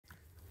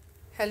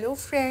Hello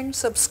friends,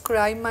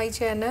 subscribe my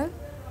channel.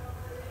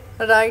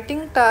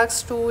 Writing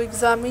Task 2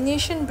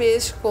 Examination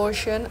Based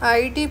Question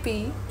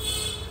IDP.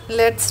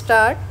 Let's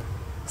start.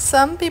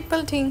 Some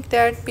people think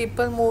that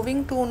people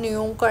moving to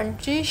new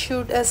country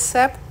should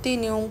accept the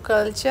new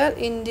culture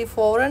in the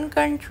foreign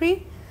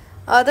country.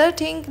 Others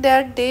think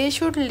that they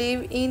should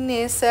live in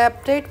a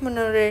separate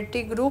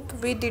minority group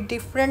with a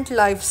different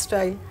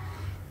lifestyle.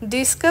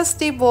 Discuss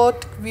the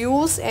both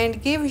views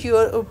and give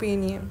your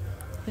opinion.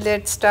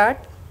 Let's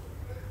start.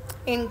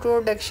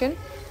 Introduction.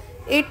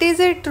 It is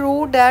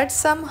true that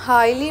some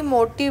highly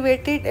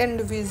motivated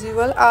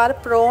individuals are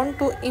prone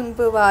to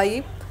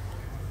imbibe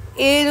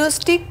a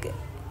rustic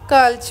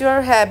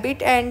culture,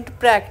 habit, and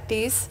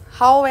practice.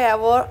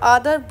 However,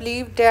 others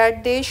believe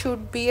that they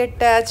should be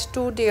attached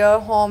to their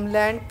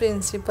homeland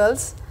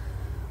principles.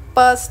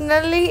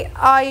 Personally,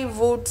 I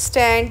would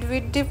stand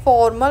with the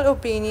formal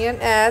opinion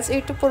as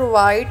it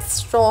provides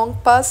strong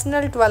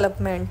personal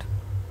development.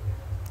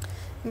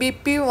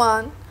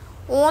 BP1.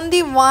 On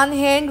the one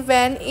hand,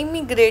 when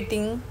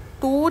immigrating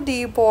to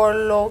the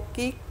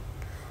Borloki,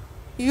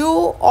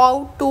 you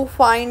ought to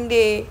find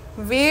a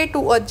way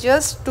to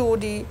adjust to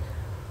the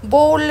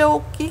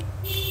Borloki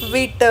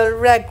vital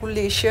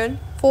regulation.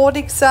 For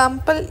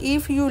example,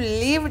 if you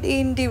lived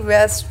in the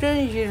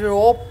Western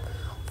Europe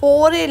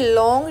for a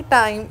long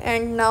time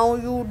and now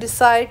you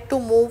decide to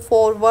move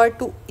forward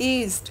to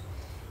East,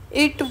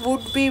 it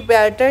would be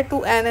better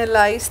to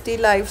analyze the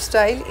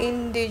lifestyle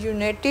in the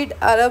United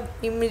Arab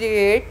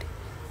Emirates.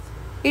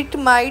 It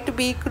might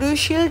be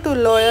crucial to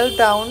lower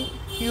down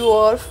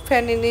your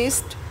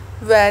feminist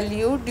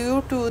value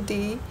due to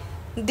the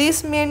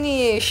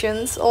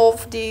disseminations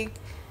of the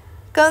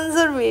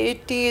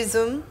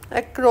conservatism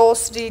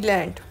across the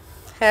land.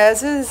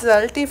 As a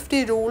result, if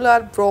the rules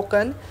are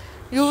broken,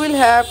 you will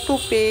have to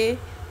pay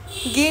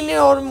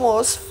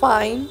ginormous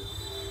fine.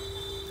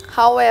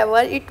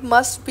 However, it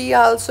must be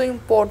also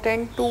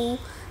important to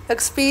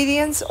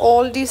experience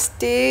all the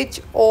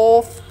stage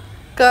of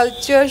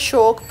culture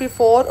shock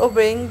before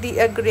obeying the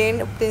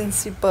agreed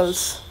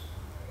principles.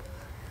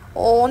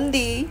 On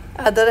the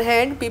other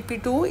hand,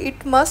 BP2,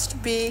 it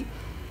must be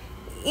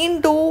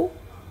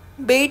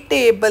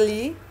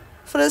indubitably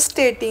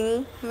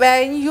frustrating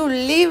when you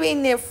live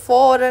in a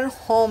foreign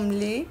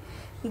homely.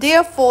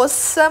 Therefore,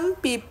 some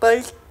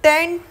people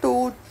tend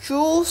to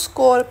choose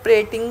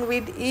cooperating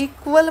with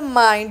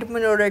equal-minded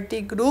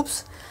minority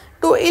groups.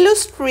 To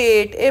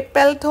illustrate, a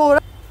plethora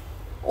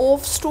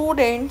of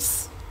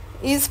students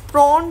is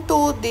prone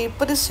to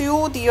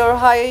pursue their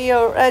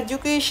higher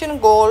education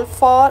goal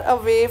far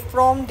away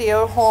from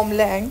their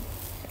homeland.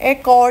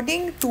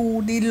 According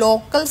to the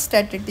local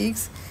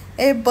statistics,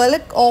 a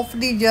bulk of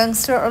the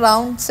youngsters,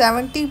 around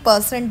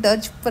 70%,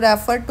 Dutch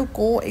prefer to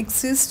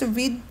coexist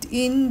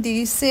within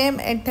the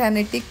same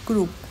ethnic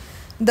group.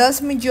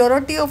 Thus,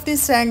 majority of the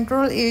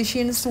Central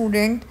Asian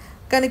students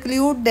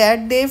conclude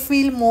that they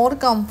feel more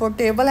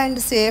comfortable and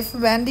safe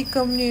when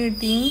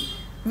communicating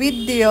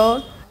with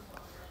their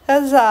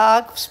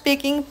Kazakh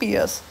speaking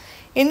peers.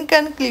 In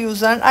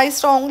conclusion, I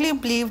strongly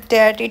believe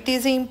that it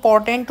is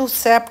important to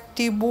set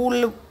the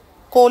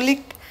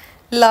bucolic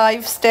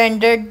life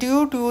standard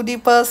due to the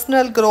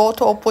personal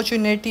growth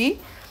opportunity.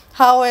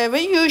 However,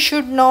 you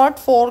should not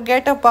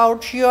forget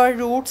about your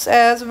roots,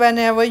 as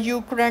whenever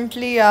you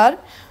currently are,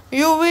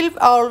 you will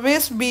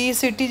always be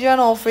citizen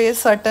of a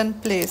certain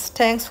place.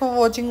 Thanks for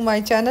watching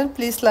my channel.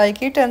 Please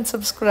like it and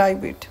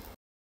subscribe it.